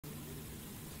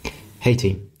Hey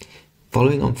team,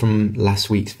 following on from last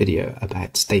week's video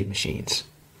about state machines,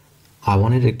 I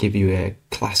wanted to give you a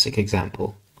classic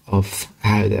example of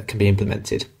how that can be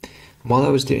implemented. While I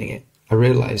was doing it, I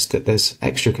realized that there's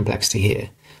extra complexity here,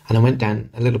 and I went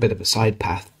down a little bit of a side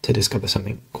path to discover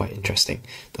something quite interesting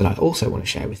that I also want to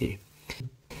share with you.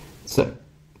 So,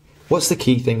 what's the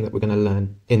key thing that we're going to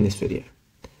learn in this video?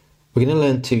 We're going to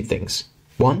learn two things.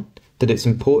 One, that it's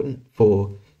important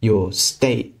for your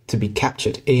state to be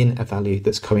captured in a value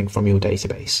that's coming from your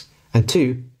database. And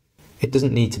two, it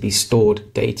doesn't need to be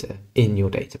stored data in your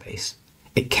database.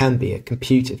 It can be a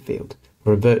computed field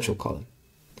or a virtual column.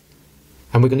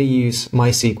 And we're going to use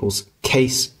MySQL's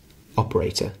case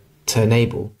operator to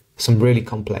enable some really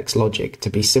complex logic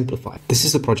to be simplified. This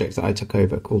is the project that I took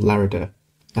over called Laravel,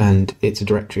 and it's a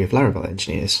directory of Laravel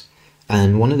engineers.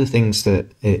 And one of the things that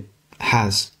it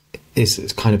has is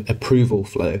this kind of approval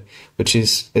flow, which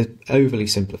is overly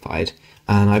simplified,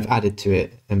 and I've added to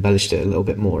it, embellished it a little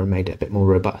bit more and made it a bit more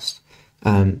robust.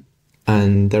 And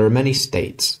there are many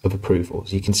states of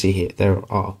approvals. You can see here there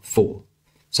are 4.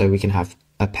 So we can have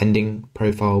a pending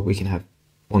profile, we can have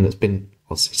one that's been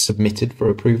submitted for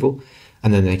approval,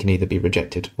 and then they can either be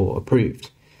rejected or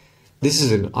approved. This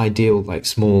is an ideal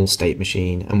small state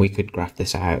machine, and we could graph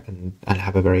this out and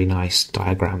have a very nice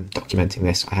diagram documenting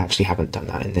this. I actually haven't done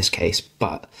that in this case,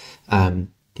 but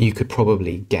you could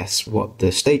probably guess what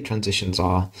the state transitions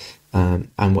are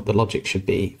and what the logic should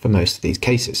be for most of these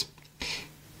cases.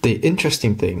 The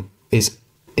interesting thing is,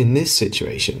 in this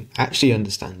situation, actually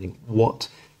understanding what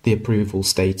the approval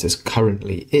status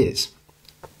currently is.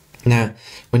 Now,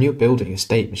 when you're building a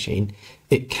state machine,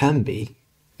 it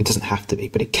doesn't have to be,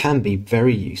 but it can be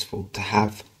very useful to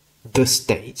have the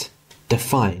state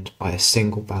defined by a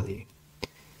single value.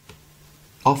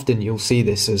 Often you'll see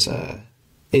this as an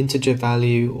integer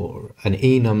value or an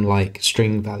enum-like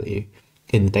string value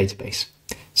in the database.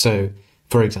 So,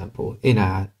 for example, in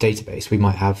our database, we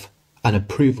might have an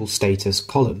approval status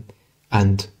column,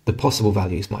 and the possible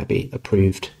values might be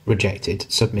approved,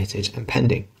 rejected, submitted, and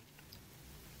pending.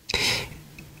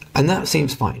 And that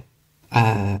seems fine.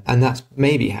 And that's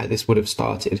maybe how this would have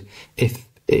started if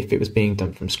it was being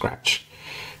done from scratch.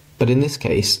 But in this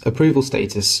case, approval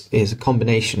status is a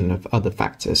combination of other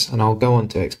factors, and I'll go on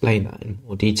to explain that in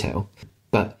more detail.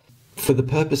 But for the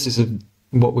purposes of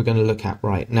what we're going to look at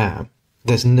right now,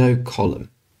 there's no column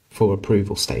for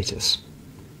approval status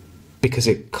because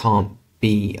it can't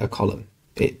be a column.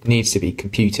 It needs to be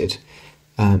computed.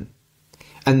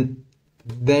 And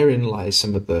therein lies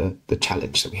some of the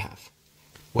challenge that we have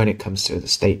when it comes to the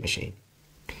state machine.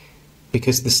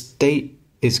 Because the state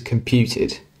is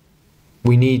computed,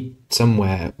 we need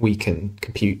somewhere we can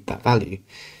compute that value.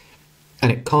 And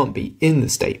it can't be in the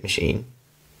state machine,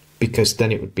 because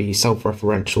then it would be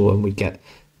self-referential and we'd get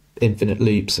infinite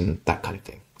loops and that kind of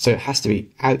thing. So it has to be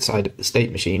outside of the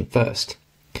state machine first.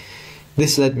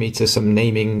 This led me to some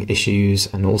naming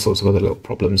issues and all sorts of other little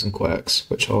problems and quirks,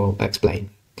 which I'll explain,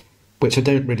 which I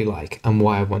don't really like, and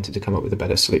why I wanted to come up with a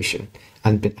better solution,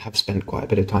 and have spent quite a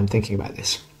bit of time thinking about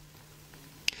this.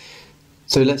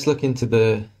 So let's look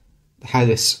into how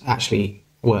this actually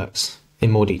works in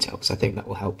more detail, because I think that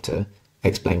will help to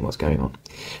explain what's going on.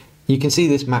 You can see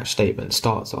this match statement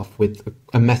starts off with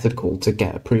a method call to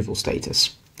get approval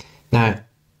status. Now,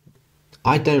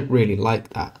 I don't really like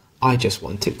that. I just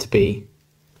want it to be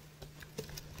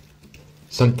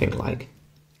something like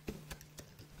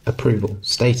approval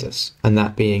status, and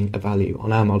that being a value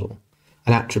on our model,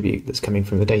 an attribute that's coming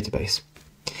from the database.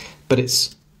 But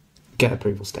it's get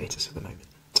approval status at the moment.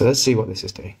 So let's see what this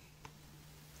is doing.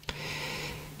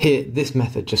 Here, this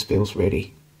method just feels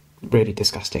really, really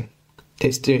disgusting.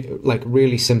 It's doing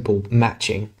really simple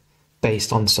matching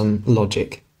based on some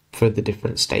logic for the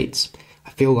different states. I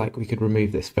feel like we could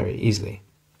remove this very easily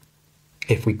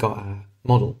if we got our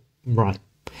model right.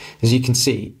 As you can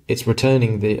see, it's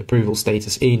returning the approval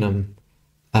status enum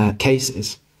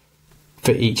cases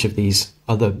for each of these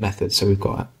other methods. So we've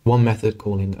got one method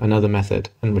calling another method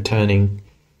and returning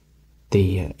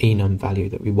the enum value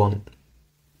that we want,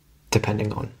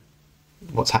 depending on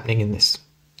what's happening in this.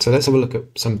 So let's have a look at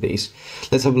some of these.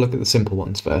 Let's have a look at the simple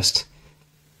ones first.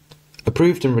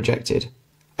 Approved and rejected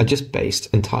are just based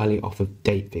entirely off of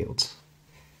date fields.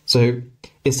 So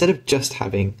instead of just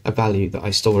having a value that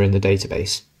I store in the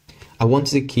database, I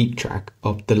wanted to keep track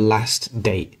of the last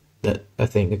date that a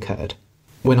thing occurred.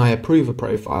 When I approve a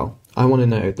profile, I want to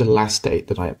know the last date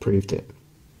that I approved it.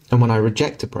 And when I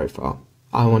reject a profile,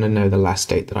 I want to know the last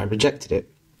date that I rejected it.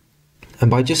 And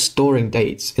by just storing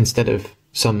dates instead of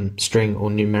some string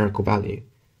or numerical value,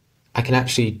 I can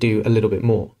actually do a little bit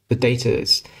more. The data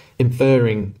is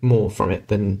inferring more from it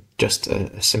than just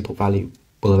a simple value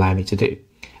will allow me to do.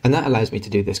 And that allows me to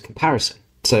do this comparison.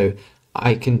 So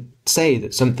I can say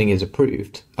that something is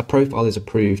approved, a profile is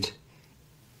approved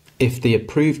if the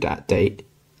approved at date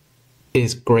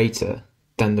is greater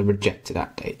than the rejected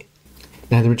at date.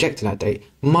 Now the rejected at date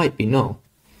might be null.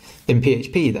 In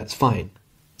PHP, that's fine.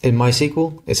 In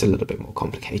MySQL, it's a little bit more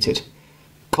complicated.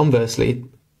 Conversely,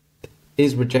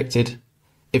 is rejected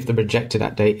if the rejected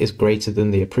at date is greater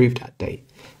than the approved at date.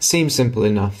 Seems simple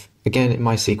enough. Again, in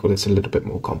MySQL, it's a little bit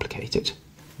more complicated.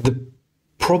 The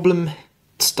problem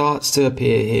starts to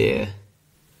appear here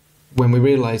when we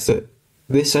realize that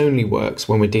this only works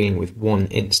when we're dealing with one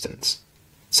instance.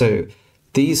 So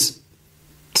these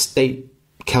state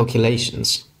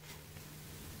calculations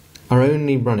are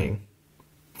only running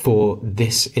for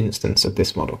this instance of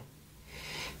this model.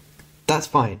 That's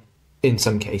fine in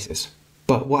some cases.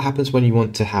 But what happens when you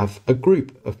want to have a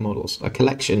group of models, a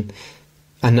collection,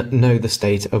 and know the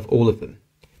state of all of them?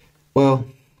 Well,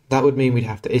 that would mean we'd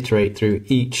have to iterate through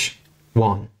each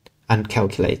one and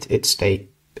calculate its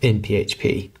state in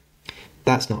PHP.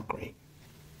 That's not great.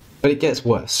 But it gets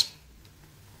worse.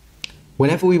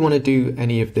 Whenever we want to do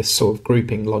any of this sort of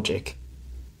grouping logic,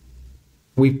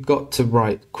 we've got to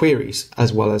write queries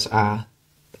as well as our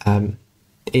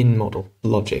in-model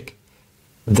logic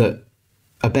that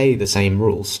obey the same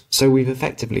rules. So we've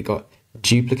effectively got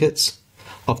duplicates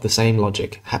of the same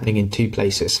logic happening in two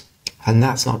places, and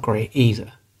that's not great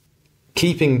either.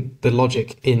 Keeping the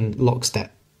logic in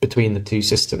lockstep between the two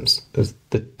systems,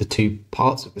 the two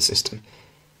parts of the system,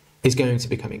 is going to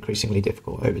become increasingly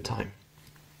difficult over time,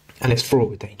 and it's fraught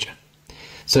with danger.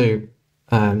 So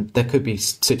there could be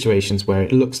situations where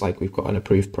it looks like we've got an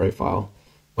approved profile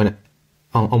when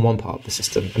on one part of the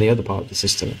system, and the other part of the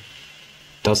system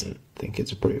doesn't think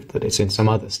it's approved, that it's in some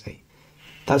other state.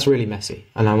 That's really messy,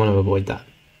 and I want to avoid that.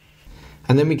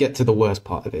 And then we get to the worst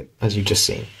part of it, as you've just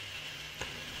seen.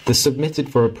 The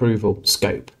submitted for approval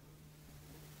scope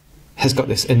has got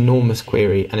this enormous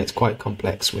query, and it's quite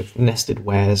complex with nested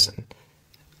wheres and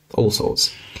all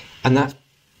sorts. And that's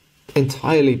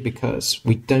entirely because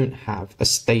we don't have a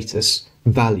status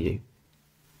value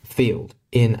field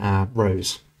in our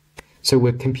rows. So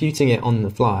we're computing it on the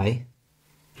fly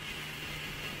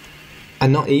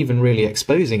and not even really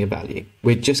exposing a value.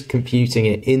 We're just computing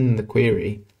it in the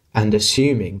query and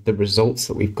assuming the results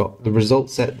that we've got, the result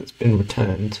set that's been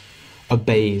returned,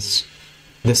 obeys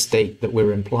the state that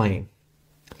we're implying.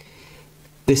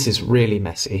 This is really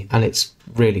messy, and it's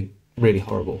really, really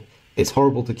horrible. It's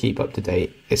horrible to keep up to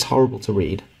date. It's horrible to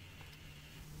read.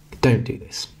 Don't do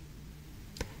this.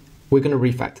 We're going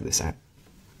to refactor this out.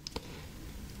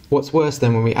 What's worse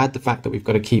then, when we add the fact that we've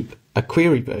got to keep a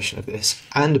query version of this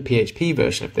and a PHP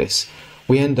version of this,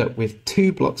 we end up with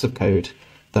two blocks of code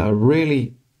that are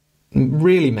really,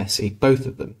 really messy, both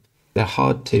of them. They're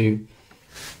hard to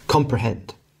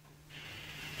comprehend.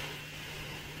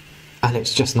 And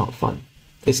it's just not fun.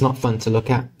 It's not fun to look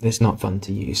at. It's not fun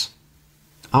to use.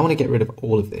 I want to get rid of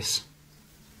all of this.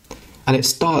 And it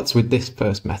starts with this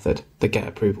first method, the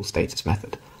getApprovalStatus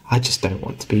method. I just don't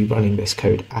want to be running this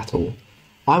code at all.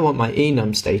 I want my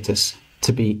enum status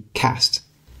to be cast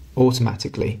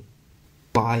automatically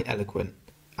by Eloquent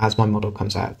as my model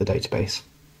comes out of the database.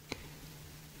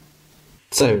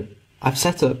 So I've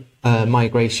set up a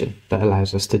migration that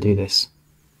allows us to do this.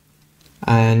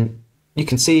 And you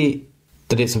can see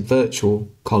that it's a virtual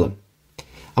column.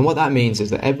 And what that means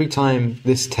is that every time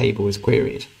this table is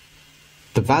queried,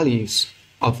 the values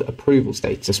of the approval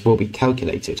status will be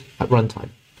calculated at runtime,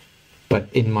 but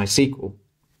in MySQL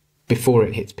before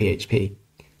it hits PHP.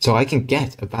 So I can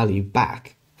get a value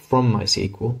back from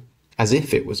MySQL as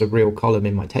if it was a real column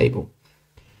in my table.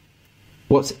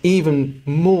 What's even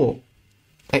more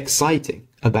exciting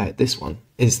about this one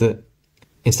is that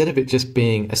instead of it just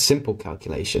being a simple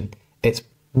calculation, it's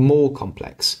more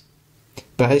complex.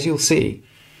 But as you'll see,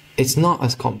 it's not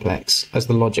as complex as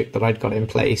the logic that I'd got in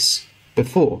place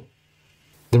before.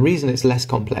 The reason it's less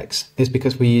complex is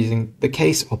because we're using the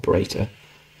case operator.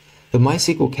 The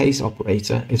MySQL case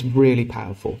operator is really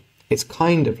powerful. It's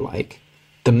kind of like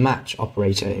the match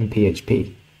operator in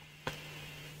PHP.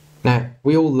 Now,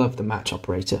 we all love the match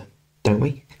operator, don't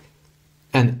we?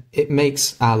 And it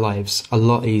makes our lives a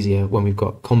lot easier when we've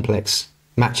got complex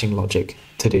matching logic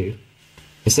to do.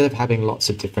 Instead of having lots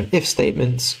of different if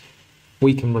statements,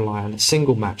 we can rely on a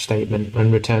single match statement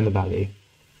and return the value.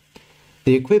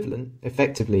 The equivalent,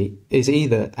 effectively, is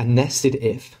either a nested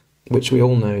if, which we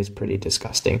all know is pretty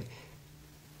disgusting,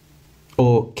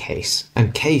 or case.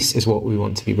 And case is what we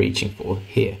want to be reaching for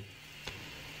here.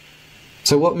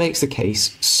 So what makes the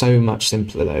case so much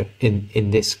simpler, though,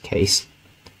 in this case,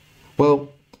 Well,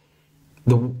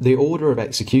 the order of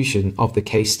execution of the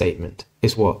case statement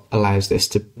is what allows this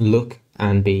to look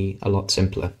and be a lot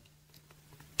simpler.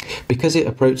 Because it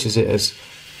approaches it as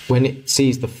when it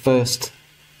sees the first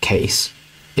case,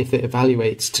 if it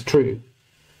evaluates to true,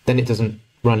 then it doesn't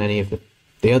run any of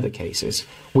the other cases.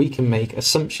 We can make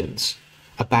assumptions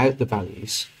about the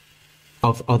values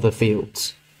of other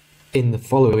fields in the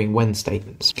following when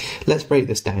statements. Let's break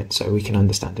this down so we can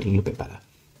understand it a little bit better.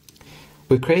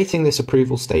 We're creating this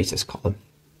approval status column,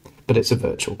 but it's a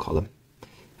virtual column.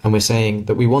 And we're saying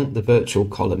that we want the virtual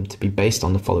column to be based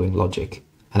on the following logic.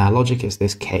 And our logic is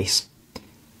this case.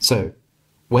 So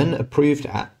when approved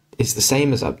at is the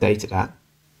same as updated at,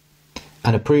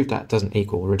 and approved at doesn't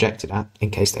equal rejected at in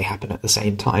case they happen at the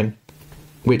same time,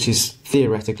 which is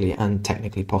theoretically and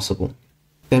technically possible,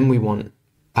 then we want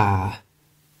our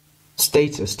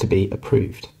status to be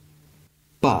approved.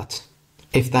 But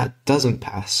if that doesn't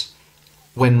pass,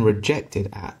 when rejected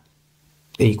at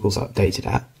equals updated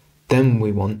at, then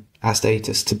we want our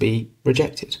status to be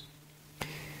rejected.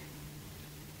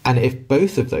 And if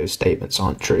both of those statements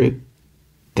aren't true,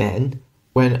 then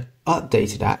when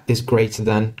updated at is greater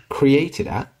than created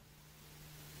at,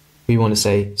 we want to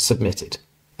say submitted.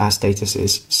 Our status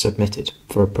is submitted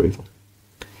for approval.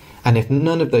 And if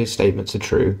none of those statements are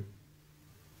true,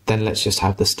 then let's just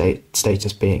have the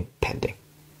status being pending.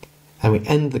 And we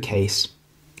end the case,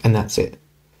 and that's it.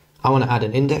 I want to add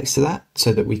an index to that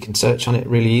so that we can search on it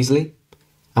really easily,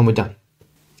 and we're done.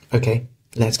 Okay,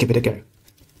 let's give it a go.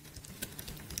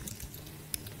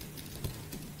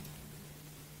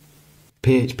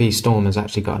 PHP Storm has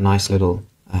actually got a nice little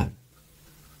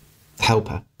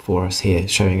helper for us here,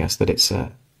 showing us that it's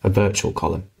a virtual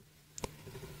column.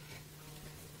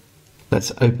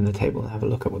 Let's open the table and have a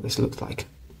look at what this looks like.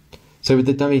 So with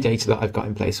the dummy data that I've got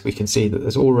in place, we can see that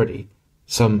there's already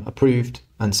some approved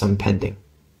and some pending.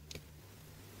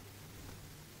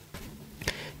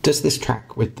 Does this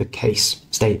track with the case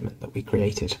statement that we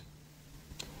created?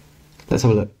 Let's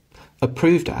have a look.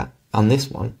 Approved at on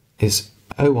this one is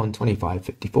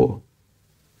 012554.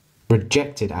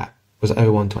 Rejected at was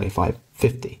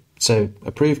 012550. So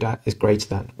approved at is greater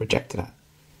than rejected at.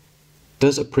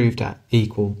 Does approved at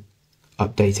equal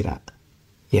updated at?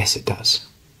 Yes, it does.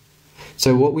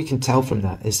 So what we can tell from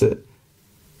that is that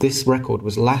this record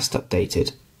was last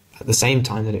updated at the same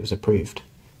time that it was approved.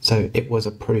 So it was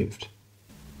approved.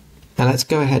 Now let's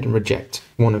go ahead and reject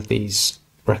one of these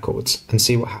records and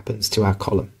see what happens to our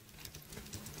column.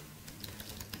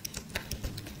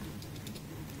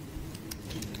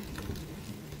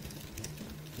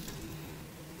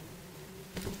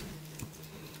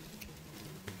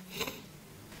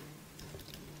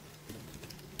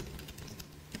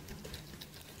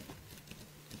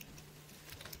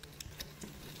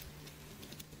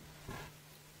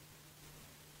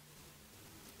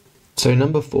 So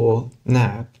number 4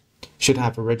 now should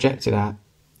have a rejected at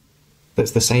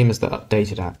that's the same as the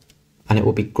updated at, and it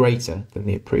will be greater than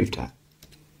the approved at.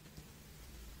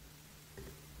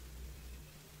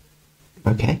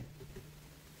 Okay,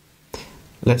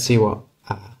 let's see what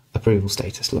approval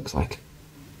status looks like.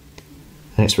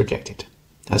 And it's rejected,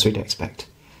 as we'd expect.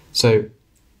 So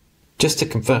just to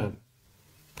confirm,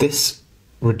 this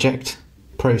reject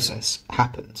process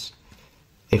happens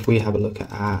if we have a look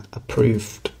at our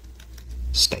approved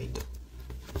state.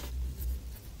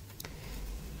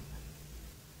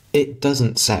 It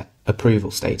doesn't set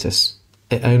approval status,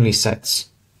 it only sets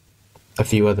a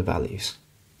few other values.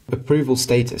 Approval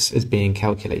status is being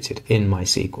calculated in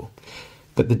MySQL,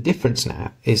 but the difference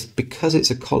now is because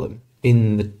it's a column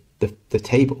in the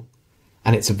table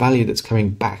and it's a value that's coming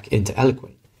back into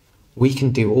Eloquent, we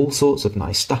can do all sorts of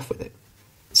nice stuff with it.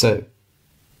 So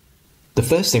the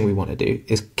first thing we want to do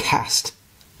is cast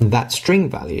that string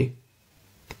value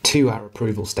to our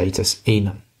approval status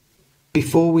enum.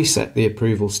 Before we set the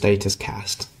approval status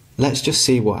cast, let's just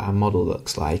see what our model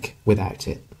looks like without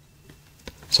it.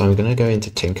 So I'm going to go into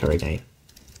Tinker again,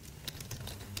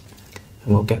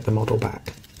 and we'll get the model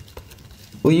back.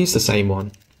 We'll use the same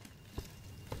one.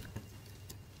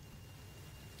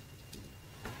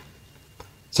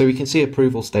 So we can see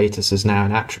approval status is now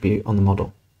an attribute on the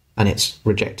model, and it's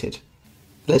rejected.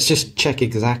 Let's just check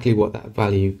exactly what that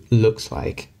value looks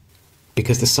like,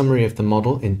 because the summary of the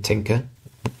model in Tinker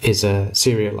is a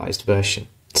serialized version.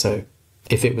 So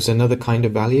if it was another kind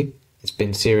of value, it's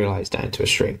been serialized down to a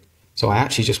string. So I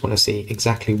actually just want to see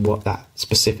exactly what that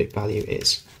specific value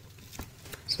is.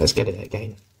 So let's get it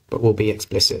again, but we'll be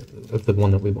explicit of the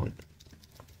one that we want.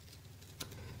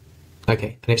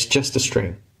 Okay, and it's just a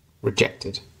string,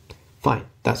 rejected. Fine,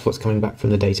 that's what's coming back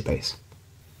from the database.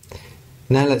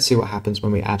 Now let's see what happens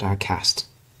when we add our cast.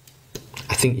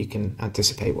 I think you can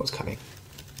anticipate what's coming.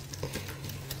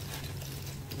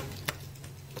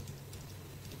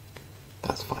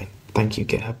 That's fine. Thank you,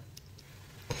 GitHub.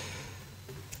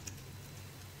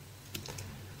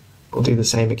 We'll do the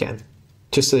same again,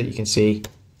 just so that you can see,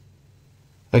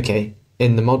 okay,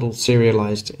 in the model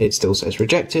serialized, it still says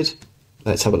rejected.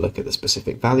 Let's have a look at the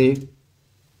specific value.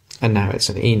 And now it's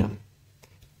an enum.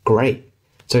 Great.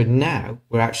 So now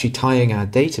we're actually tying our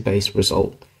database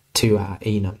result to our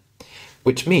enum,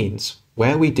 which means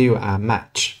where we do our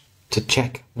match to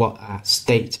check what our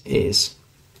state is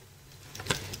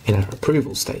in our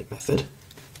approval state method,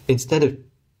 instead of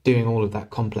doing all of that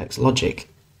complex logic,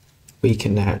 we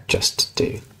can now just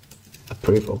do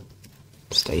approval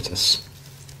status.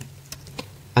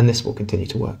 And this will continue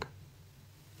to work.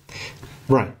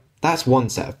 Right, that's one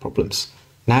set of problems.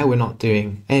 Now we're not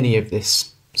doing any of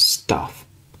this stuff.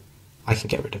 I can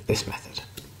get rid of this method.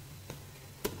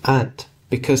 And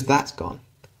because that's gone,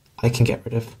 I can get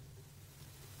rid of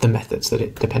the methods that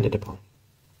it depended upon.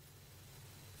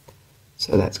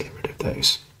 So let's get rid of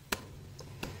those.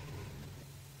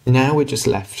 Now we're just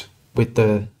left with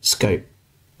the scope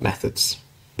methods,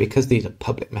 because these are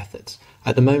public methods.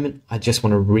 At the moment, I just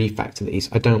want to refactor these.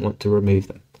 I don't want to remove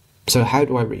them. So how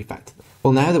do I refactor them?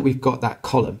 Well, now that we've got that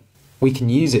column, we can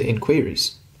use it in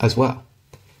queries as well.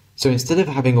 So instead of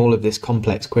having all of this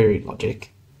complex query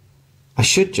logic, I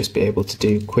should just be able to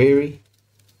do query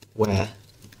where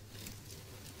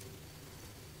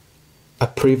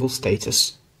approval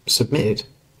status submitted.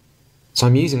 So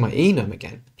I'm using my enum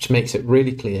again, which makes it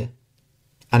really clear.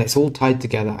 And it's all tied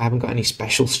together. I haven't got any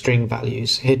special string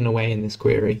values hidden away in this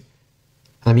query.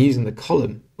 And I'm using the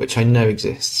column, which I know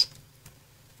exists.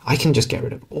 I can just get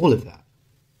rid of all of that.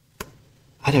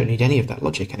 I don't need any of that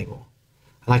logic anymore.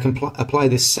 And I can apply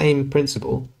this same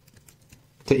principle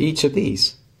to each of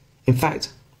these. In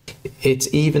fact,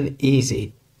 it's even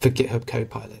easy for GitHub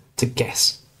Copilot to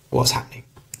guess what's happening.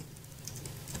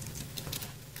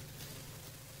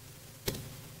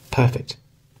 Perfect.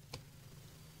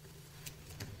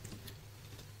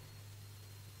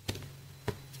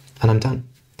 And I'm done.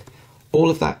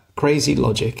 All of that crazy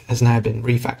logic has now been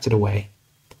refactored away.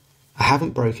 I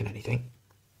haven't broken anything.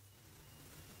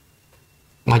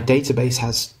 My database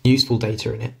has useful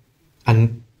data in it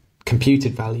and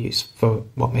computed values for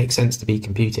what makes sense to be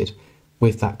computed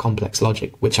with that complex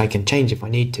logic, which I can change if I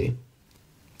need to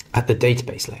at the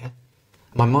database layer.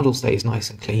 My model stays nice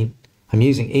and clean. I'm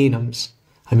using enums.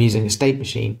 I'm using a state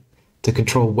machine to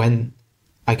control when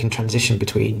I can transition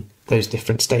between those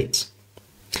different states.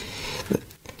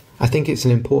 I think it's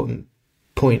an important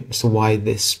point as to why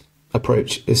this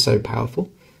approach is so powerful,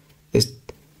 is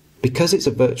because it's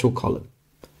a virtual column,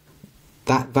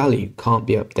 that value can't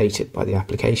be updated by the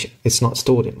application. It's not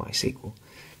stored in MySQL.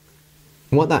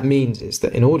 And what that means is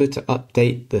that in order to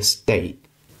update the state,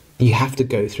 you have to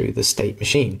go through the state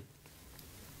machine.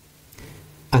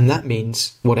 And that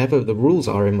means whatever the rules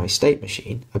are in my state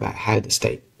machine about how the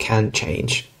state can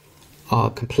change are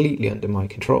completely under my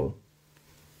control.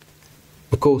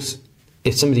 Of course,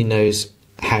 if somebody knows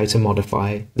how to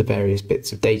modify the various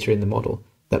bits of data in the model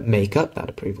that make up that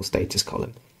approval status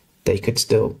column, they could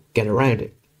still get around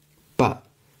it. But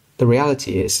the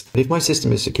reality is that if my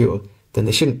system is secure, then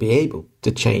they shouldn't be able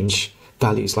to change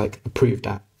values like approved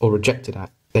at or rejected at.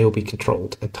 They will be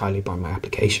controlled entirely by my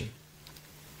application.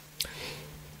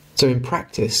 So in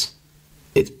practice,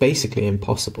 it's basically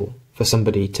impossible for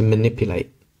somebody to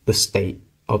manipulate the state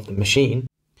of the machine.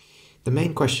 The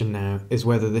main question now is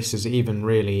whether this is even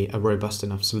really a robust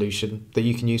enough solution that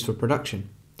you can use for production.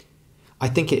 I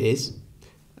think it is.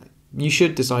 You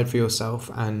should decide for yourself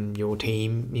and your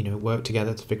team, work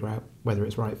together to figure out whether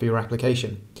it's right for your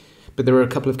application. But there are a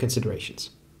couple of considerations.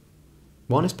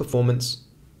 One is performance,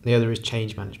 the other is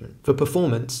change management. For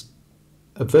performance,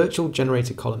 a virtual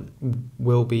generated column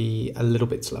will be a little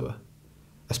bit slower,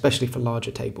 especially for larger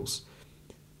tables.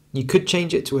 You could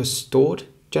change it to a stored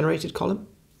generated column,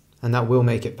 and that will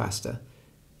make it faster.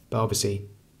 But obviously,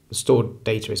 the stored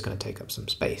data is going to take up some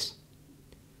space.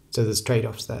 So there's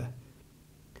trade-offs there.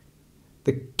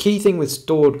 The key thing with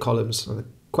stored columns, or the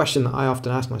question that I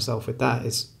often ask myself with that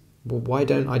is, well, why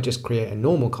don't I just create a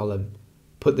normal column,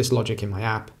 put this logic in my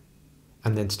app,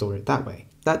 and then store it that way?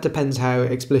 That depends how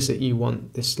explicit you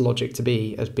want this logic to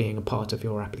be as being a part of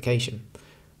your application.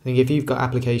 I think if you've got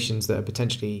applications that are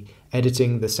potentially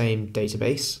editing the same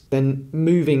database, then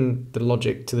moving the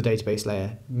logic to the database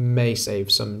layer may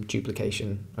save some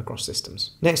duplication across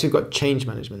systems. Next, we've got change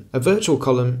management. A virtual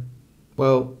column,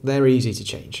 well, they're easy to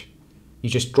change.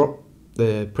 You just drop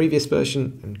the previous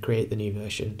version and create the new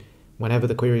version. Whenever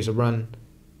the queries are run,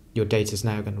 your data is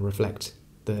now going to reflect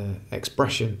the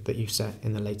expression that you've set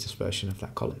in the latest version of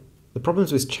that column. The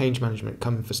problems with change management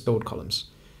come for stored columns,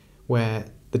 where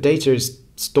the data is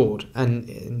stored, and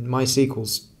in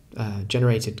MySQL's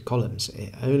generated columns,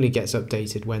 it only gets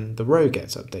updated when the row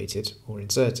gets updated or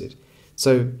inserted.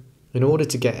 So in order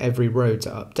to get every row to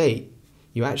update,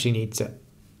 you actually need to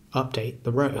update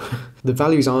the row. The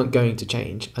values aren't going to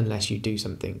change unless you do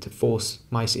something to force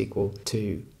MySQL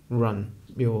to run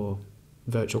your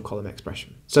virtual column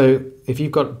expression. So if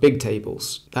you've got big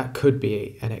tables, that could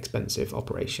be an expensive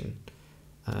operation.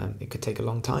 It could take a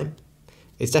long time.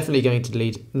 It's definitely going to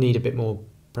need a bit more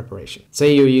preparation.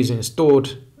 Say you're using a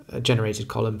stored generated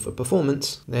column for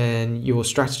performance, then your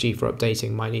strategy for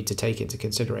updating might need to take into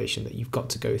consideration that you've got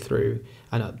to go through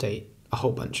and update a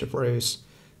whole bunch of rows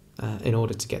in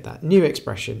order to get that new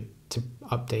expression to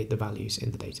update the values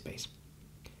in the database.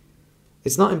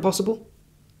 It's not impossible.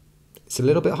 It's a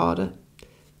little bit harder.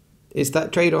 It's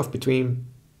that trade-off between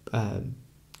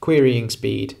querying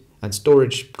speed and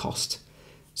storage cost.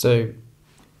 So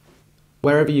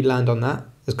wherever you land on that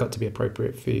has got to be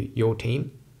appropriate for your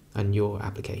team and your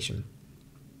application.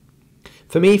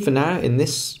 For me, for now, in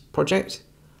this project,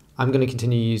 I'm going to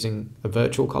continue using a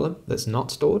virtual column that's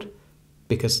not stored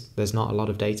because there's not a lot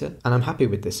of data, and I'm happy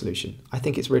with this solution. I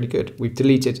think it's really good. We've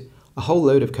deleted a whole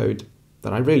load of code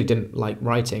that I really didn't like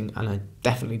writing, and I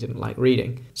definitely didn't like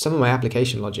reading. Some of my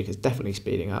application logic is definitely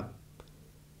speeding up.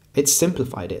 It's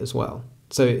simplified it as well,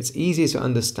 so it's easier to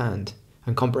understand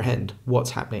and comprehend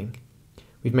what's happening.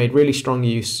 We've made really strong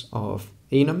use of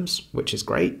enums, which is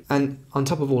great, and on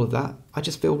top of all of that, I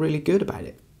just feel really good about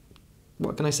it.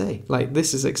 What can I say? Like,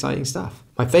 this is exciting stuff.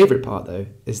 My favorite part though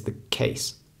is the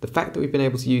case. The fact that we've been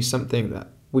able to use something that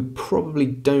we probably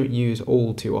don't use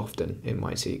all too often in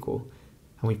MySQL,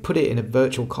 and we put it in a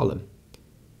virtual column,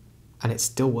 and it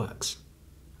still works,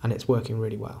 and it's working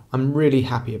really well. I'm really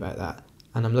happy about that,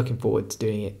 and I'm looking forward to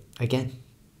doing it again.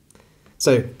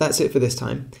 So that's it for this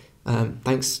time.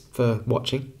 Thanks for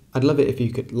watching. I'd love it if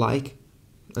you could like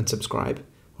and subscribe,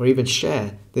 or even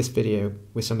share this video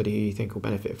with somebody who you think will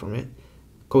benefit from it.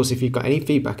 Of course, if you've got any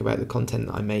feedback about the content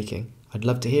that I'm making, I'd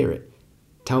love to hear it.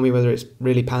 Tell me whether it's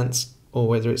really pants or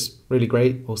whether it's really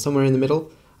great or somewhere in the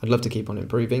middle. I'd love to keep on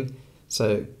improving.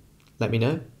 So let me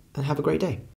know and have a great day.